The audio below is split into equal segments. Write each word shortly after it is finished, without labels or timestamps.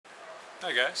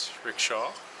Hi guys,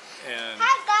 Rickshaw and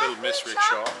Hi guys, little Miss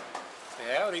Rickshaw. Rickshaw.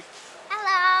 Say howdy.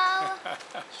 Hello.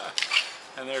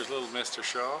 And there's little Mr.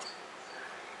 Shaw.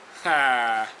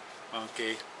 Ha,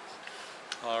 monkey.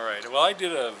 Alright, well I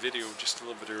did a video just a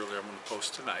little bit earlier I'm going to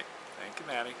post tonight. Thank you,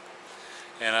 Maddie.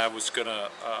 And I was going to,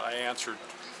 I answered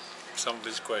some of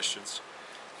his questions.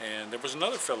 And there was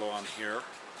another fellow on here.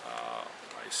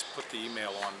 I put the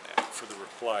email on for the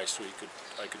reply so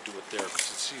I could do it there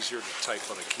because it's easier to type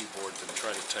on a keyboard than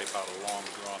try to type out a long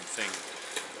drawn thing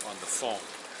on the phone.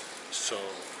 So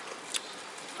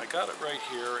I got it right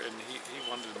here, and he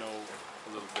wanted to know a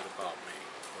little bit about me,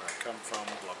 where I come from,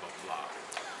 blah blah blah.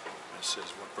 And it says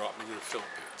what brought me to the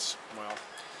Philippines. Well,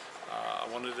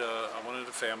 I wanted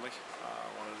a family.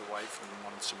 I wanted a wife and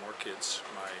wanted some more kids.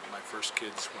 My first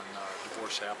kids, when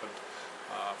divorce happened,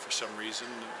 for some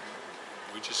reason,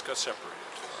 we just got separated.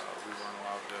 We weren't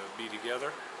allowed to be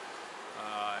together.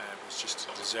 It was just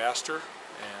a disaster,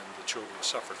 and the children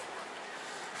suffered for it.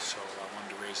 So I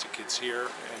wanted to raise the kids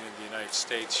here, and in the United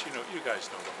States, you know, you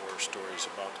guys know the horror stories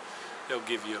about they'll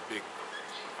give you a big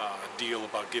deal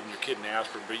about giving your kid an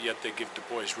aspirin, but yet they give the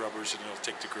boys rubbers and they'll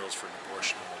take the girls for an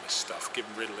abortion and all this stuff. Give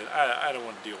them Ritalin. I don't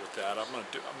want to deal with that. I'm going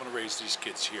to raise these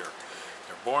kids here.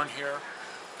 They're born here.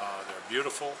 They're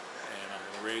beautiful, and I'm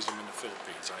going to raise them in the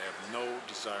Philippines. I have no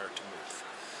desire to move.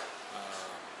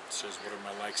 It says what are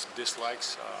my likes and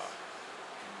dislikes.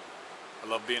 I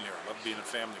love being here. I love being a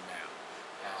family man.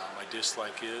 My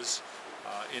dislike is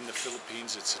in the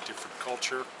Philippines it's a different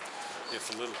culture.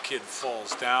 If a little kid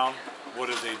falls down, what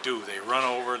do? They run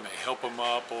over and they help him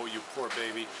up. Oh, you poor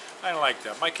baby. I don't like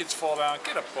that. My kids fall down,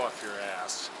 get up off your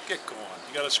ass. Get going.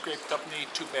 You got a scraped up knee,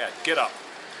 too bad. Get up.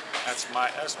 That's my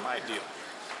deal.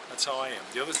 That's how I am.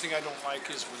 The other thing I don't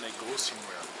like is when they go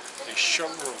somewhere, they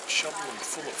shovel them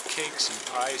full of cakes and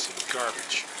pies and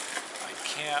garbage.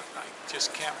 I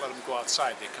just can't let them go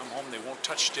outside. They come home, they won't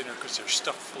touch dinner because they're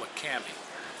stuffed full of candy.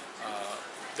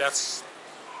 That's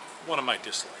one of my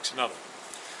dislikes. Another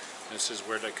one. This is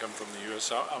where did I come from, the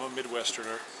U.S. I'm a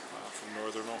Midwesterner from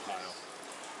northern Ohio.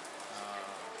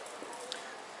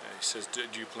 He says, do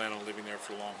you plan on living there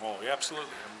for the long haul? Yeah,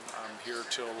 absolutely. I'm here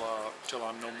till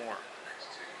I'm no more.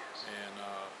 And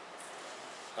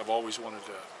I've always wanted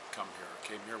to come here. I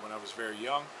came here when I was very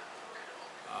young,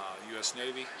 U.S.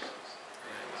 Navy.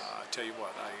 And I tell you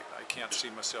what, I can't see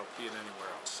myself being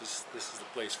anywhere else. This is the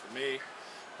place for me.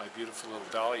 My beautiful little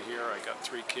Dolly here. I got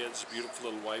 3 kids,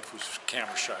 beautiful little wife who's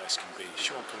camera shy as can be.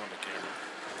 She won't come on the camera.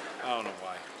 I don't know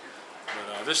why.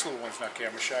 But this little one's not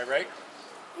camera shy, right?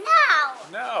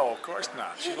 No. No, of course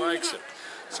not. She likes it.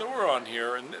 So we're on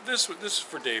here, and this is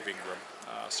for Dave Ingram.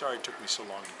 Sorry it took me so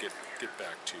long to get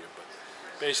back to you, but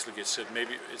basically it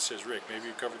says Rick,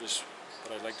 maybe you covered this,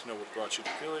 but I'd like to know what brought you to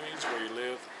the Philippines, where you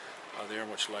live, there,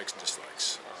 and what you likes and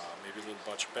dislikes. Maybe a little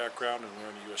about your background and where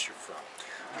in the U.S. you're from.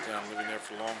 Then I'm living there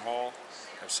for the long haul.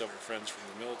 I have several friends from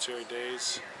the military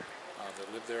days that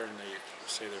live there, and they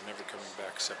say they're never coming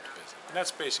back except to visit. And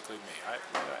that's basically me. I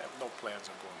have no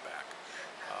plans on going back.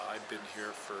 I've been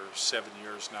here for 7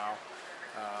 years now.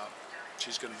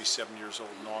 She's going to be 7 years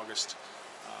old in August.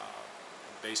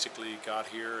 Basically got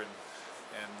here,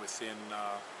 and within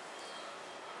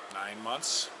 9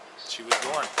 months, she was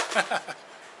born.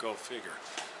 Go figure.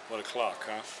 What a clock,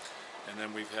 huh? And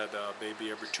then we've had a baby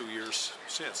every 2 years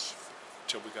since,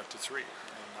 until we got to 3.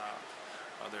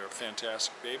 And they're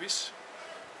fantastic babies.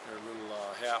 They're little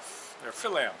they're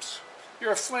philams.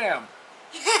 You're a flam.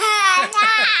 No.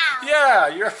 Yeah,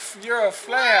 you're a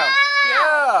flam. No.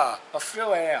 Yeah, a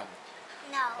philam.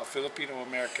 No. A Filipino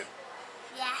American.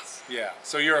 Yes. Yeah,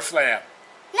 so you're a flam.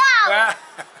 No.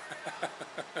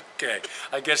 Okay,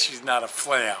 I guess she's not a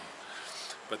flam.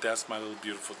 But that's my little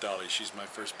beautiful Dolly. She's my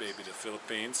first baby to the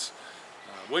Philippines.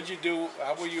 What'd you do?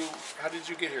 How did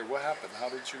you get here? What happened? How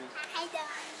did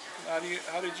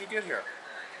you get here?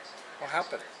 What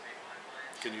happened?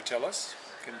 Can you tell us?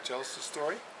 Can you tell us the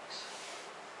story?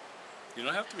 You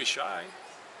don't have to be shy.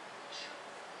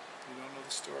 You don't know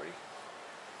the story?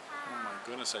 Oh my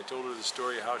goodness, I told her the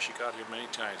story of how she got here many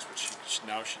times, but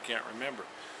now she can't remember.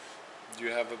 Do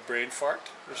you have a brain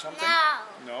fart or something?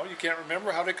 No. No, you can't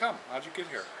remember? How'd it come? How'd you get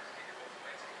here?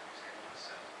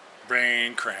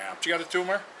 Brain cramp. You got a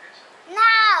tumor? No.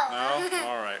 No?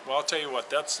 All right. Well, I'll tell you what.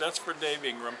 That's for Dave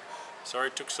Ingram. Sorry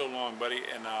it took so long, buddy.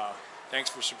 And thanks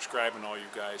for subscribing, all you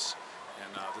guys.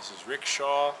 And this is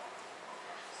Rickshaw.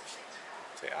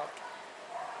 Say out.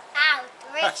 Out.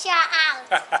 Rickshaw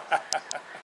out.